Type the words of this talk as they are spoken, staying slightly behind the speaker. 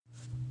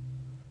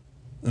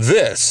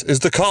This is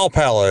the Cow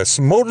Palace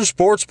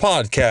Motorsports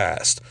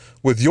Podcast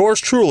with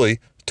yours truly,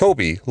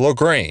 Toby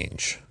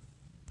LaGrange.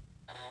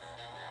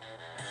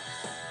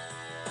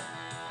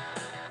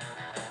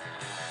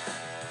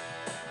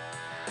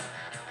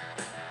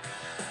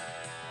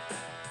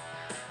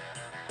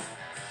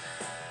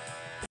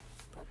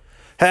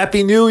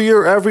 Happy New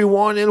Year,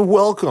 everyone, and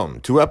welcome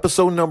to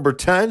episode number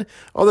 10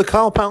 of the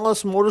Cow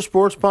Palace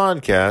Motorsports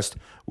Podcast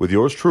with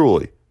yours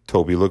truly,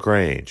 Toby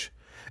LaGrange.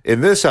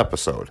 In this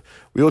episode,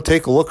 we will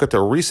take a look at the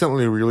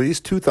recently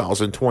released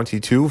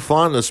 2022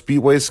 Fonda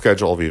Speedway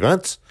schedule of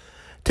events,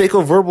 take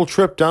a verbal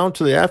trip down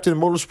to the Afton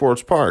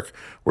Motorsports Park,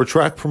 where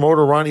track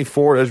promoter Ronnie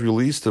Ford has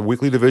released the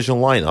weekly division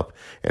lineup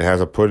and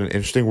has put an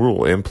interesting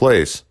rule in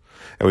place.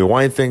 And we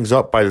wind things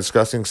up by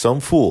discussing some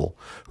fool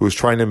who is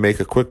trying to make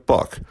a quick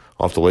buck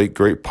off the late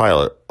great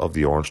pilot of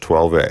the Orange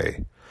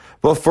 12A.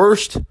 But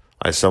first,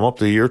 I sum up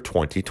the year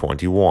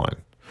 2021.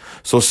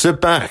 So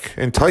sit back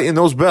and tighten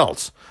those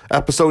belts.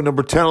 Episode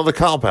number 10 of the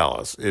Cow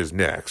Palace is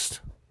next.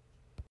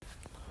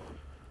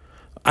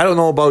 I don't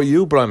know about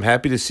you, but I'm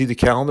happy to see the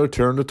calendar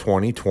turn to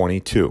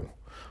 2022.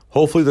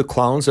 Hopefully the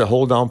clowns that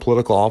hold down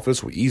political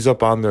office will ease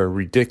up on their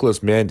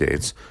ridiculous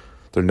mandates,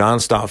 their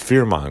nonstop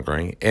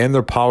fear-mongering, and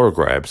their power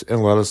grabs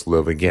and let us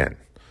live again.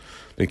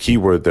 The key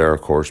word there,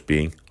 of course,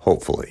 being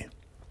hopefully.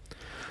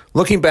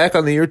 Looking back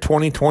on the year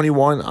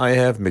 2021, I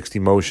have mixed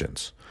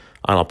emotions.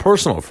 On a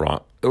personal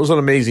front, it was an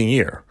amazing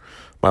year.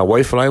 My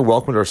wife and I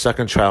welcomed our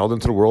second child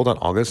into the world on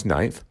August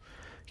 9th.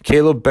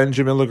 Caleb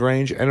Benjamin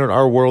LaGrange entered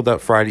our world that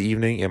Friday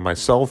evening, and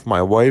myself,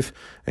 my wife,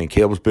 and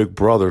Caleb's big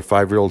brother,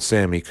 5-year-old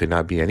Sammy, could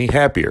not be any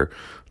happier,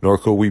 nor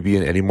could we be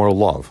in any more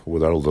love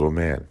with our little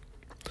man.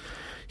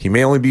 He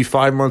may only be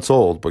 5 months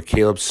old, but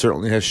Caleb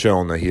certainly has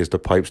shown that he has the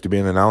pipes to be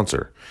an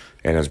announcer,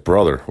 and his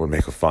brother would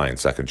make a fine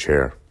second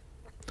chair.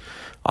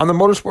 On the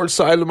motorsports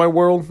side of my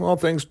world, well,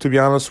 things, to be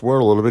honest, were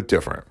a little bit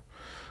different.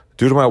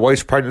 Due to my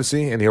wife's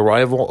pregnancy and the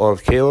arrival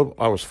of Caleb,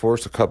 I was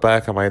forced to cut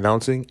back on my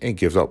announcing and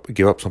give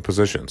up some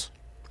positions.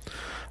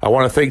 I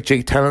want to thank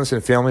Jake Tennant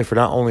and family for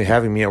not only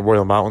having me at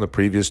Royal Mountain the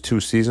previous 2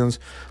 seasons,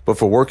 but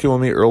for working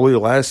with me earlier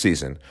last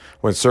season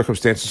when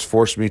circumstances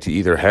forced me to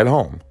either head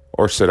home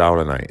or sit out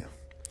a night.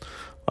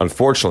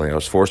 Unfortunately, I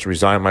was forced to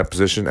resign my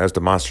position as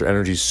the Monster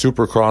Energy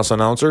Supercross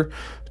announcer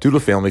due to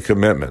family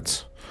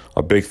commitments.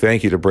 A big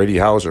thank you to Brady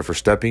Hauser for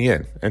stepping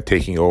in and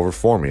taking over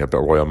for me up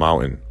at Royal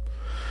Mountain.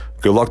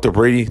 Good luck to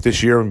Brady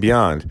this year and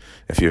beyond.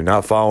 If you have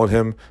not followed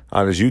him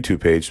on his YouTube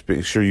page,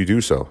 make sure you do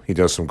so. He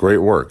does some great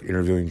work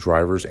interviewing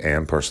drivers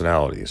and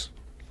personalities.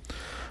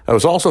 I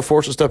was also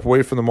forced to step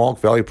away from the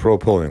Mohawk Valley Pro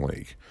Pulling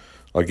League.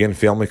 Again,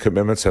 family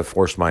commitments have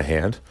forced my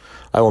hand.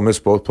 I will miss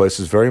both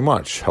places very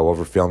much.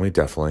 However, family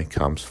definitely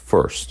comes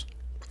first.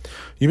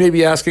 You may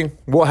be asking,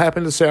 what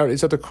happened to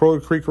Saturdays at the Crow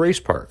Creek Race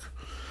Park?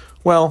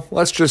 Well,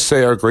 let's just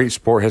say our great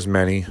sport has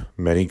many,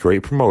 many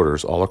great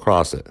promoters all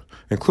across it,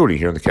 including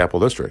here in the Capital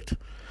District.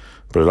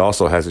 But it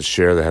also has its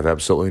share that have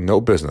absolutely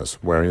no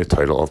business wearing the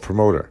title of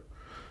promoter.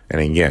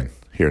 And again,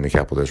 here in the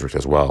Capital District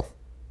as well.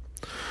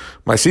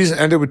 My season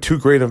ended with 2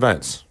 great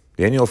events,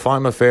 the annual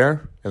Fonda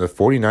Fair and the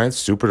 49th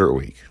Super Dirt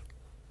Week.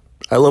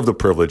 I love the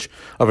privilege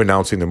of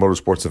announcing the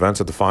motorsports events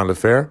at the Fonda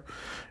Fair.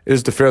 It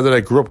is the fair that I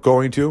grew up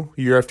going to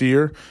year after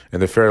year, and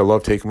the fair I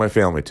love taking my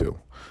family to.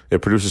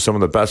 It produces some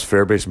of the best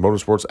fair-based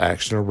motorsports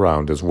action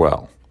around as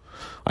well.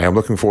 I am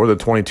looking forward to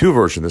the 22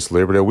 version this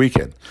Labor Day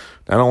weekend,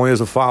 not only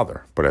as a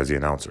father, but as the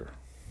announcer.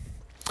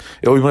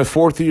 It will be my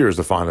 4th year as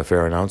the Fonda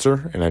Fair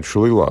announcer, and I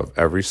truly love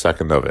every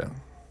second of it.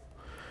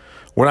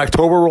 When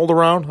October rolled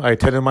around, I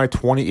attended my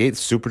 28th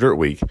Super Dirt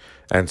Week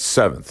and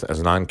 7th as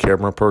an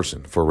on-camera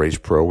person for Race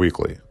Pro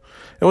Weekly.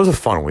 It was a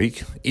fun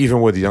week,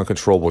 even with the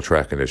uncontrollable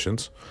track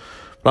conditions.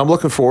 But I'm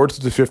looking forward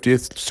to the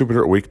 50th Super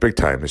Dirt Week big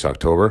time this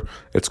October.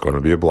 It's going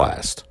to be a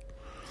blast.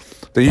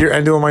 The year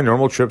ended with my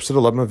normal trips to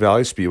the Lebanon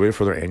Valley Speedway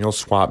for their annual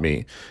swap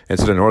meet and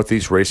to the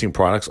Northeast Racing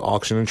Products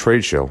Auction and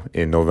Trade Show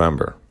in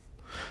November.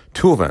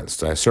 2 events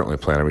that I certainly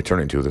plan on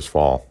returning to this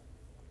fall.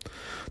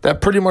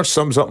 That pretty much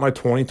sums up my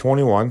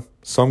 2021.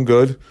 Some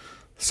good,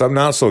 some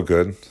not so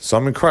good,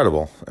 some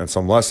incredible, and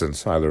some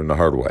lessons I learned the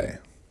hard way.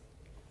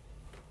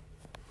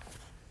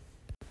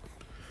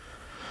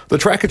 The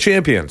Track of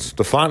Champions,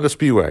 the Fonda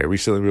Speedway,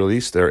 recently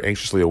released their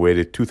anxiously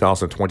awaited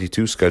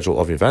 2022 schedule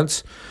of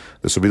events.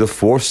 This will be the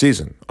 4th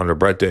season under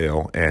Brett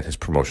Dale and his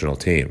promotional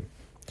team.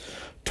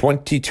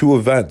 22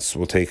 events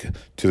will take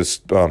to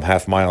this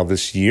half mile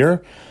this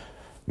year,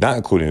 not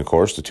including, of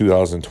course, the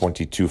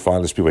 2022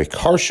 Fonda Speedway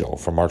Car Show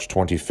from March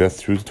 25th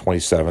through the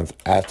 27th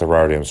at the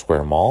Rotterdam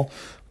Square Mall,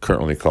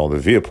 currently called the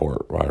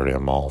Viaport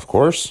Rotterdam Mall, of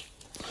course.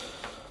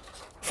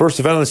 First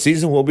event of the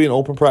season will be an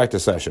open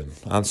practice session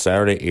on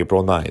Saturday,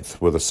 April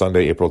 9th, with a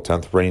Sunday, April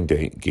 10th rain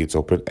date. Gates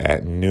open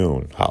at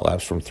noon. Hot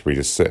laps from 3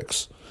 to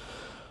 6.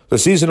 The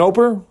season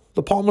opener,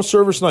 the Palmer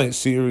Service Night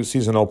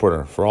season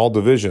opener for all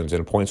divisions,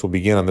 and points will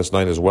begin on this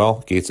night as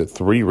well. Gates at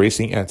 3,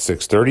 racing at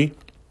 6:30.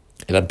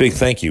 And a big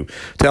thank you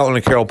to Alan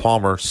and Carol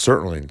Palmer,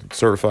 certainly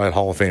certified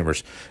Hall of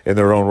Famers in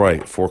their own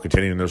right, for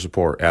continuing their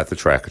support at the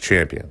Track of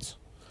Champions.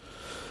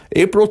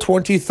 April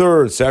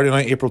 23rd, Saturday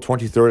night, April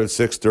 23rd at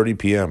 6:30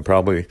 p.m.,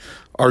 probably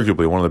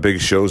arguably one of the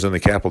biggest shows in the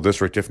Capital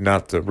District, if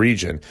not the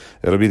region.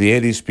 It'll be the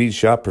Andy Speed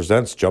Shop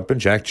presents Jumpin'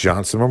 Jack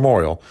Johnson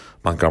Memorial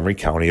Montgomery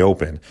County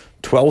Open.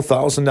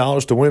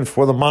 $12,000 to win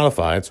for the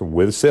modifieds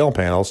with sail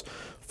panels.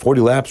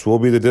 40 laps will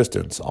be the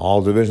distance.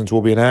 All divisions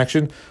will be in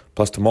action,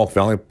 plus the Mulk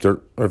Valley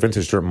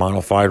Vintage Dirt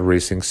Modified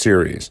Racing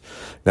Series.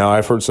 Now,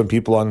 I've heard some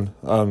people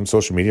on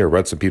social media, or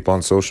read some people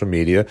on social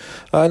media,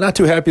 not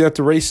too happy that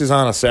the race is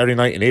on a Saturday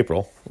night in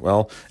April.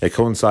 Well, it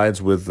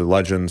coincides with the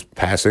legend's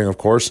passing, of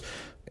course,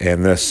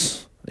 and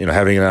this,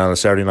 having it on a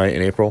Saturday night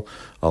in April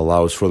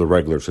allows for the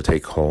regulars to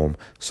take home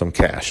some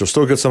cash. You'll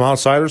still get some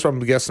outsiders. I'm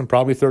guessing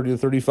probably 30 to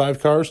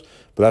 35 cars,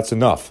 but that's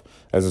enough,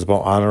 as it's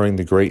about honoring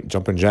the great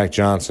Jumpin' Jack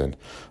Johnson,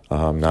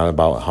 not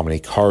about how many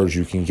cars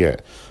you can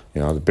get.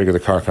 The bigger the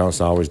car count's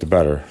not always the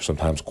better.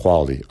 Sometimes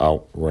quality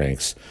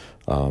outranks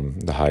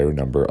the higher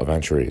number of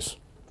entries.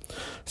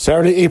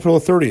 Saturday, April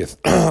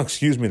 30th,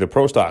 the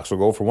Pro Stocks will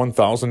go for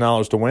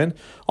 $1,000 to win.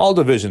 All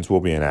divisions will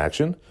be in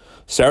action.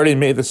 Saturday,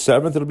 May the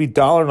 7th, it'll be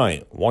Dollar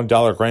Night,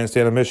 $1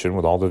 grandstand admission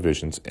with all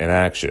divisions in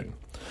action.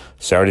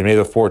 Saturday, May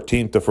the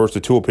 14th, the first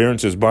of two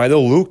appearances by the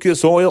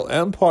Lucas Oil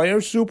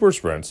Empire Super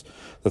Sprints.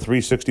 The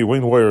 360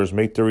 Winged Warriors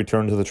make their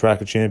return to the Track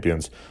of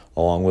Champions,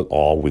 along with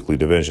all weekly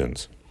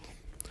divisions.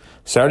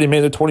 Saturday, May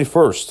the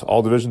 21st,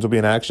 all divisions will be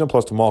in action,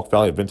 plus the Mulk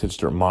Valley Vintage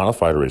Dirt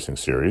Modified Racing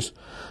Series.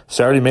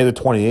 Saturday, May the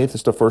 28th,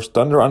 is the first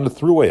Thunder on the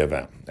Thruway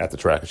event at the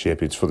Track of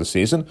Champions for the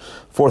season.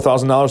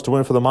 $4,000 to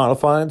win for the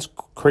modifieds.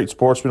 Crate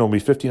Sportsman will be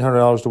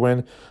 $1,500 to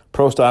win.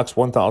 Pro Stocks,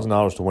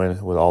 $1,000 to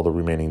win, with all the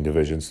remaining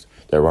divisions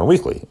that run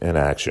weekly in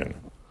action.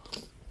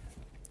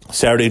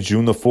 Saturday,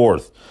 June the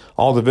 4th,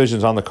 all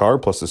divisions on the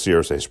card, plus the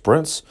CRSA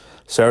Sprints.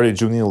 Saturday,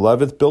 June the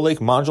 11th, Bill Lake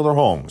Modular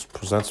Homes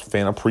presents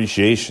Fan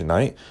Appreciation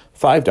Night,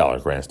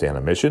 $5 grandstand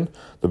admission.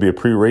 There'll be a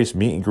pre-race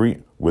meet and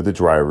greet with the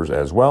drivers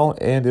as well,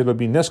 and it'll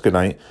be Niska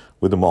Night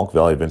with the Mulk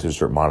Valley Vintage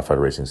Dirt Modified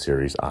Racing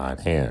Series on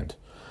hand.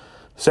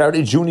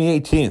 Saturday, June the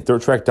 18th,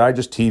 Dirt Track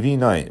Digest TV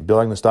Night, Bill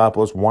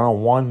Agnostopoulos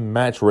one-on-one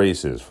match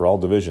races for all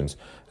divisions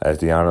as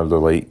the honor of the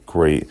late,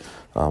 great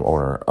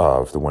owner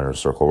of the Winner's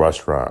Circle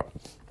Restaurant.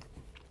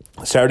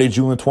 Saturday,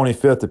 June the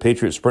 25th, the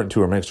Patriot Sprint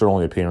Tour makes their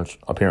only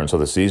appearance of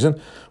the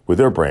season with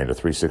their brand of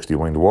 360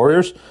 Winged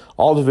Warriors.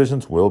 All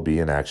divisions will be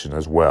in action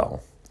as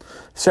well.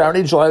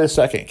 Saturday, July the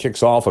 2nd,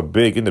 kicks off a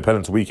big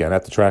Independence weekend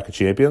at the Track of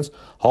Champions.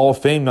 Hall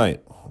of Fame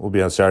Night will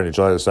be on Saturday,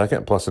 July the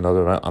 2nd, plus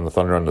another event on the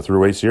Thunder on the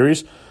Thruway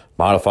Series.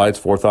 Modifieds,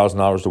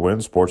 $4,000 to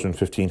win. Sportsman,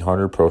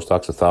 $1,500. Pro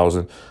Stocks,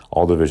 $1,000.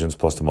 All divisions,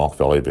 plus the Mulk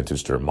Valley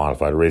Vintage Dirt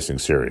Modified Racing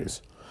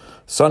Series.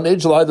 Sunday,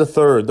 July the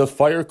 3rd, the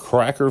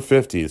Firecracker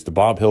 50s, the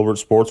Bob Hilbert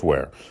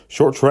Sportswear.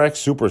 Short Track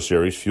Super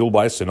Series, fueled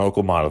by Sunoco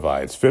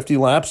Modifieds. 50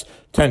 laps,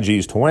 10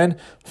 G's to win,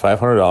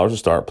 $500 to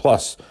start,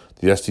 plus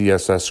the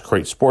STSS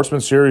Crate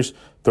Sportsman Series,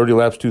 30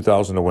 laps,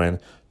 $2,000 to win,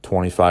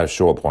 25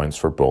 show-up points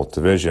for both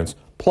divisions,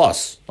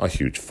 plus a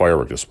huge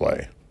firework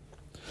display.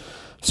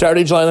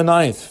 Saturday, July the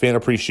 9th, Fan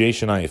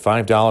Appreciation Night,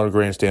 $5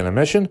 grandstand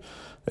admission.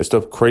 It's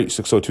the Crate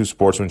 602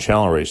 Sportsman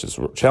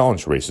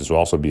Challenge races will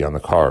also be on the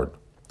card.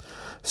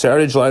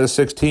 Saturday, July the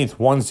 16th,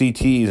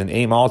 1ZTs and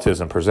AIM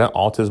Autism present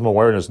Autism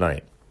Awareness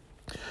Night.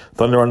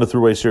 Thunder on the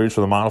Thruway Series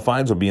for the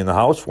Modifieds will be in the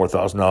house,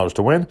 $4,000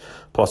 to win,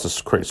 plus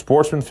a Crate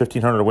Sportsman,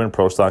 $1,500 to win,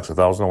 Pro Stocks,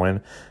 $1,000 to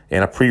win,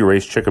 and a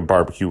pre-race chicken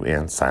barbecue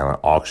and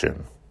silent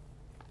auction.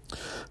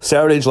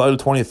 Saturday, July the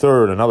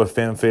 23rd, another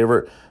fan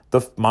favorite,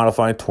 the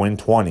Modified Twin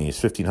 20s,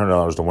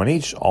 $1,500 to win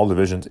each, all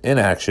divisions in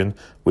action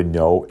with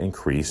no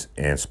increase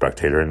in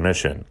spectator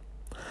admission.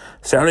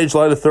 Saturday,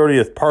 July the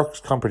 30th,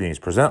 Parks Companies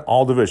present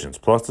all divisions,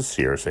 plus the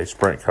CRSA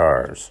Sprint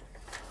cars.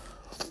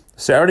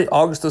 Saturday,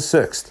 August the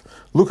 6th,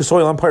 Lucas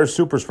Oil Empire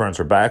Super Sprints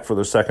are back for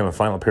their second and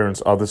final appearance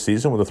of the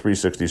season with the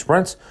 360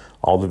 Sprints.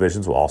 All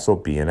divisions will also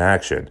be in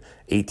action.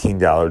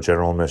 $18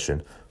 general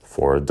admission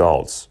for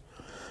adults.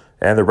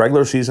 And the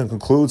regular season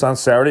concludes on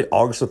Saturday,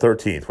 August the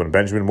 13th, when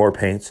Benjamin Moore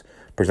Paints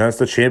presents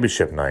the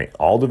Championship Night.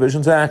 All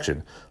divisions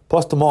action,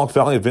 plus the Mulk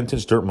Valley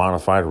Vintage Dirt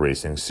Modified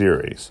Racing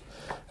Series.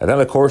 And then,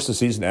 of course, the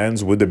season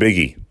ends with the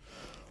biggie.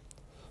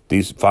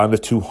 These Fonda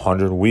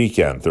 200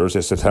 weekend,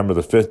 Thursday, September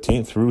the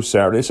 15th through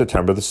Saturday,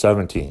 September the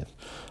 17th.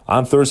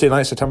 On Thursday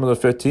night, September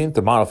the 15th,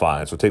 the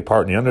Modifieds will take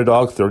part in the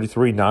Underdog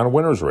 33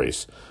 non-winners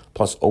race,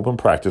 plus open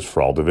practice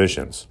for all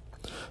divisions.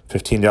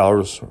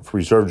 $15 for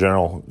reserve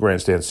general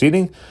grandstand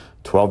seating,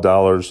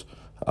 $12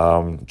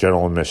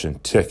 general admission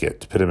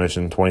ticket. Pit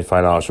admission,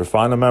 $25 for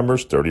Fonda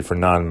members, $30 for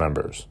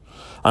non-members.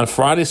 On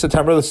Friday,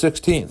 September the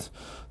 16th,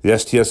 the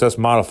STSS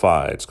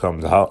Modifieds come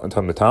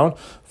to town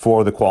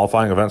for the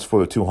qualifying events for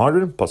the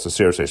 200, plus the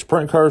CRSA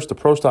Sprint cars, the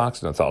Pro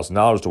Stocks, and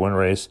 $1,000 to win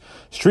race.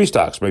 Street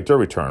Stocks make their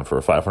return for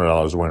a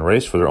 $500 to win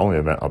race for their only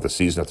event of the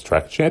season at the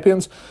Track of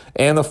Champions,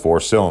 and the 4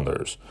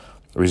 cylinders.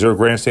 The reserve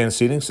grandstand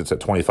seating sits at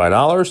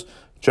 $25.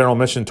 General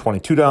admission,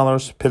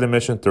 $22. Pit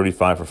admission,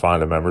 $35 for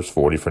Fonda members,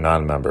 $40 for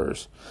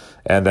non-members.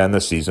 And then the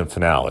season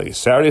finale.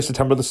 Saturday,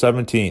 September the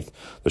 17th,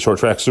 the Short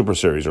Track Super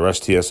Series, or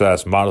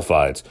STSS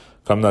Modifieds,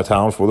 come to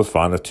town for the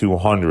Fonda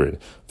 200,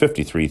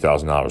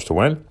 $53,000 to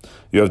win.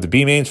 You have the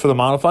B-Mains for the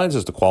Modifieds,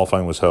 as the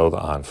qualifying was held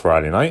on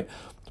Friday night,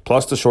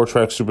 plus the Short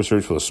Track Super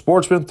Series for the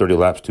Sportsman, 30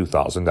 laps,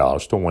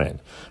 $2,000 to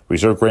win.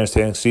 Reserve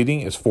grandstand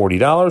seating is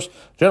 $40.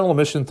 General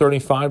admission,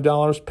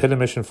 $35. Pit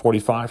admission,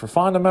 $45 for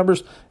Fonda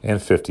members, and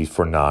 $50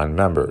 for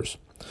non-members.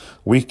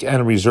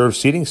 Weekend reserve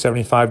seating,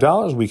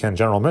 $75. Weekend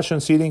general admission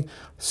seating,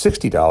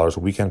 $60.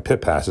 Weekend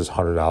pit passes,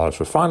 $100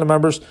 for Fonda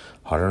members,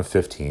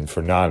 $115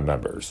 for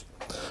non-members.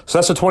 So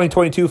that's the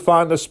 2022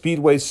 Fonda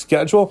Speedway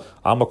schedule.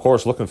 I'm, of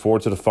course, looking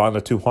forward to the Fonda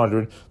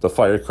 200, the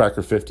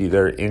Firecracker 50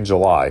 there in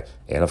July,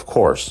 and, of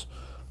course,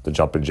 the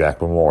Jumpin'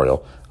 Jack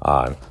Memorial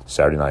on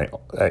Saturday night,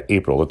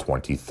 April the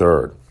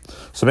 23rd.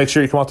 So make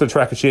sure you come out to the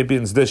Track of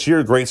Champions this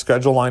year. Great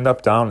schedule lined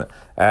up down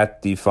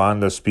at the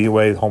Fonda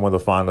Speedway, home of the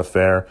Fonda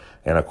Fair,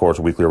 and, of course,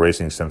 weekly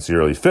racing since the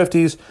early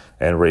 50s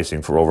and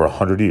racing for over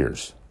 100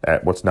 years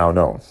at what's now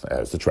known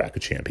as the Track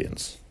of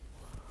Champions.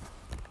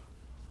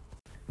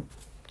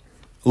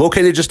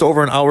 Located just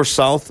over an hour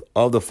south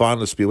of the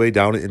Fonda Speedway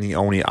down in the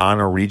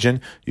Oneonta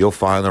region, you'll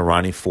find the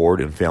Ronnie Ford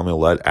and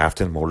family-led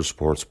Afton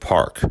Motorsports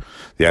Park.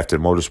 The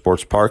Afton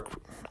Motorsports Park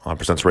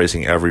presents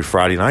racing every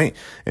Friday night.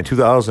 In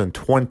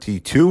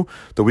 2022,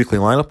 the weekly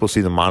lineup will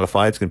see the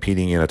Modifieds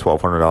competing in a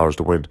 $1,200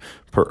 to win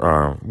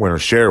per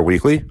winner's share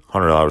weekly,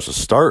 $100 to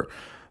start.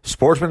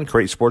 Sportsman,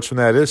 great sportsman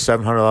that is,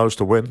 $700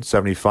 to win,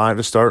 $75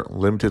 to start.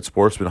 Limited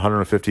Sportsman,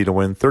 $150 to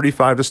win,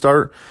 $35 to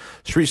start.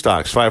 Street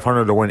Stocks,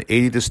 $500 to win,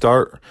 $80 to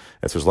start.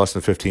 If there's less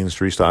than 15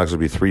 Street Stocks,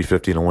 it'll be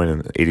 $350 to win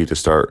and $80 to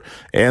start.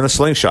 And the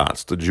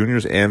Slingshots, the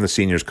juniors and the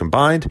seniors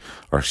combined,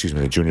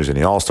 the juniors and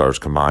the All-Stars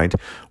combined,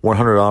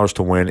 $100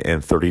 to win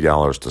and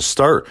 $30 to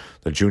start.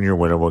 The junior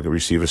winner will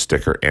receive a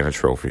sticker and a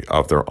trophy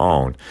of their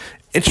own.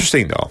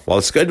 Interesting, though, while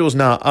the schedule is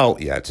not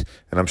out yet,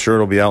 and I'm sure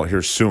it'll be out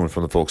here soon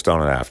from the folks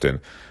down in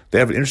Afton, they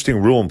have an interesting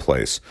rule in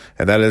place,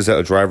 and that is that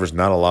a driver is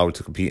not allowed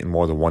to compete in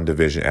more than one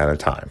division at a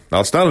time.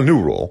 Now, it's not a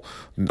new rule.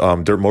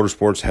 Dirt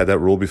Motorsports had that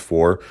rule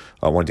before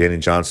when Danny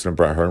Johnson and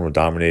Brett Hearn were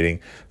dominating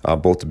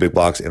both the big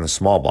blocks and the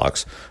small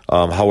blocks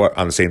however,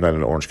 on the same night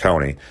in Orange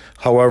County.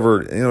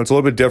 However, it's a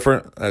little bit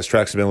different, as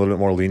tracks have been a little bit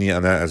more lenient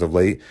on that as of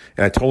late,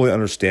 and I totally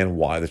understand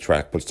why the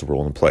track puts the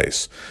rule in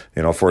place.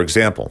 For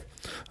example,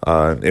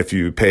 if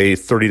you pay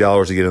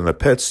 $30 to get in the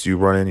pits, you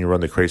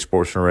run the crate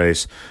sportsman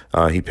race.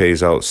 He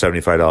pays out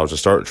 $75 to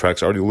start. The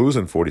track's already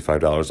losing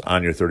 $45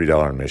 on your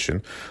 $30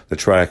 admission. The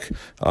track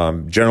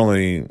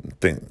generally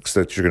thinks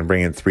that you're going to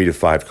bring in 3 to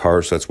 5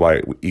 cars. So that's why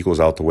it equals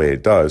out the way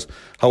it does.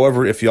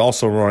 However, if you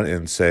also run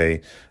in,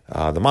 say,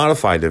 the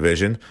modified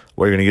division,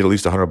 well, you're going to get at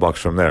least $100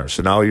 from there.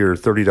 So now your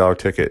 $30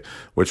 ticket,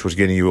 which was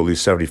getting you at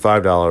least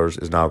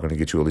 $75, is now going to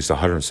get you at least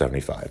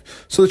 $175.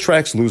 So the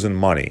track's losing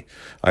money.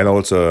 I know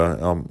it's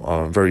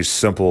a very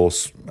simple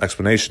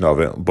explanation of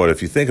it, but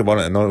if you think about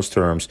it in those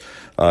terms,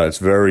 it's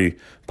very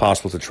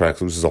possible the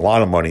track loses a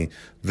lot of money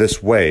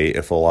this way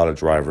if a lot of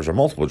drivers or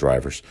multiple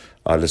drivers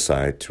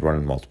decide to run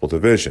in multiple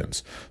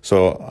divisions.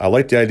 So I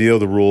like the idea of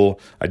the rule.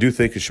 I do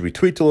think it should be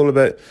tweaked a little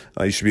bit.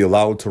 You should be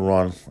allowed to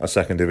run a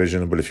second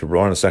division, but if you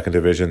run a second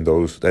division,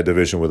 that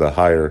division with a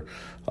higher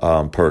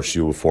purse,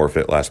 you will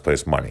forfeit last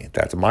place money.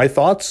 That's my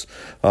thoughts.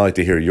 I'd like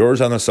to hear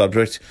yours on the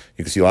subject.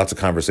 You can see lots of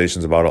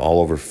conversations about it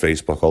all over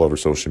Facebook, all over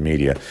social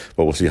media,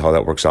 but we'll see how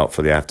that works out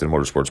for the Afton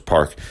Motorsports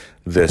Park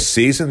this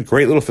season.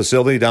 Great little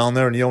facility down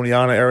there in the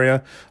Oneonta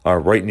area,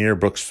 right near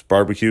Brooks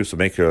Barbecue, so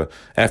make an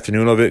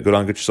afternoon of it. Go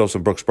down and get yourself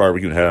some Brooks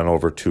Barbecue and head on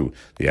over to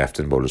the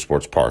Afton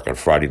Motorsports Park on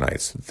Friday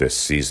nights this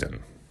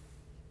season.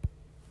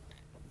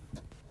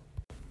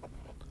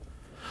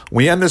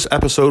 We end this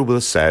episode with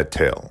a sad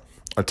tale.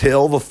 A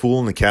tale of a fool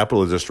in the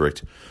capital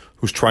district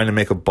who's trying to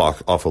make a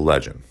buck off a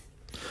legend.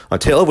 A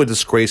tale of a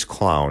disgraced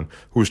clown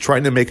who's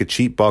trying to make a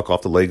cheap buck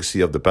off the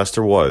legacy of the best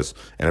there was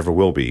and ever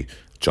will be,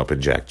 Jumpin'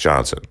 Jack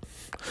Johnson.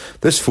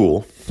 This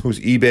fool, whose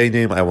eBay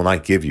name I will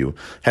not give you,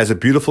 has a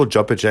beautiful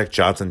Jumpin' Jack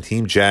Johnson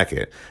team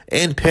jacket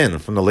and pin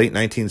from the late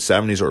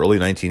 1970s or early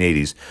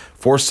 1980s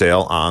for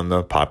sale on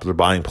the popular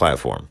buying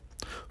platform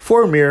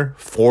for a mere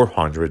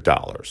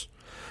 $400.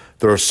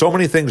 There are so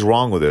many things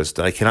wrong with this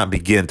that I cannot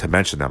begin to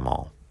mention them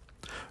all.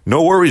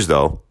 No worries,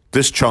 though.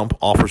 This chump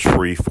offers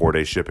free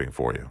 4-day shipping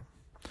for you.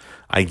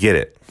 I get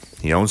it.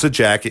 He owns a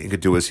jacket and can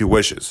do as he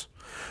wishes.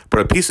 But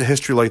a piece of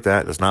history like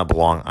that does not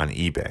belong on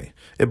eBay.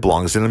 It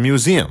belongs in a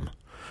museum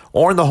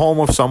or in the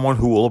home of someone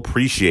who will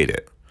appreciate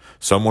it,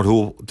 someone who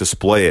will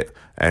display it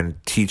and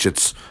teach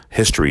its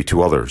history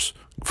to others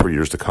for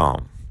years to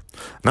come.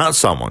 Not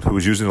someone who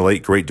is using the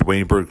late, great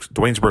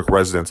Dwaynesburg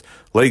resident's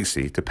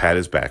legacy to pad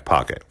his back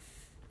pocket.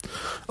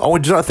 Oh,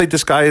 and do not think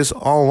this guy is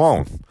all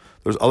alone.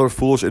 There's other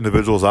foolish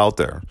individuals out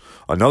there.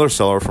 Another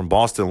seller from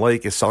Boston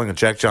Lake is selling a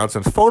Jack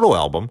Johnson photo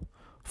album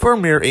for a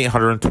mere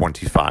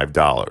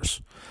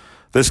 $825.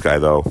 This guy,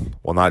 though,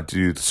 will not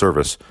do the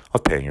service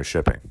of paying your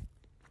shipping.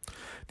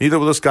 Neither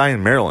will this guy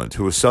in Maryland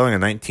who was selling a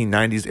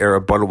 1990s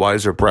era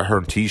Budweiser Bret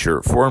Hart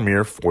t-shirt for a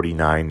mere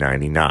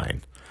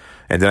 $49.99.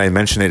 And did I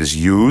mention it is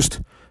used,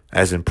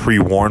 as in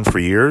pre-worn for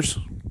years?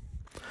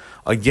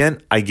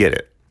 Again, I get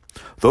it.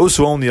 Those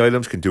who own the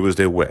items can do as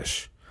they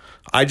wish.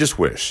 I just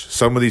wish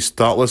some of these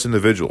thoughtless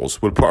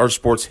individuals would put our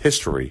sport's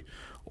history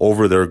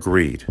over their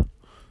greed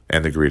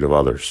and the greed of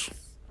others.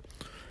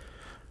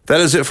 That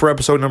is it for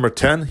episode number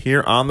 10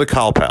 here on the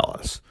Cow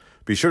Palace.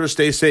 Be sure to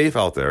stay safe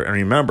out there and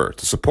remember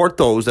to support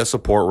those that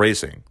support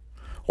racing.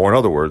 Or in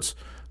other words,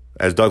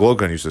 as Doug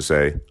Logan used to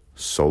say,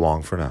 so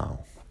long for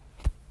now.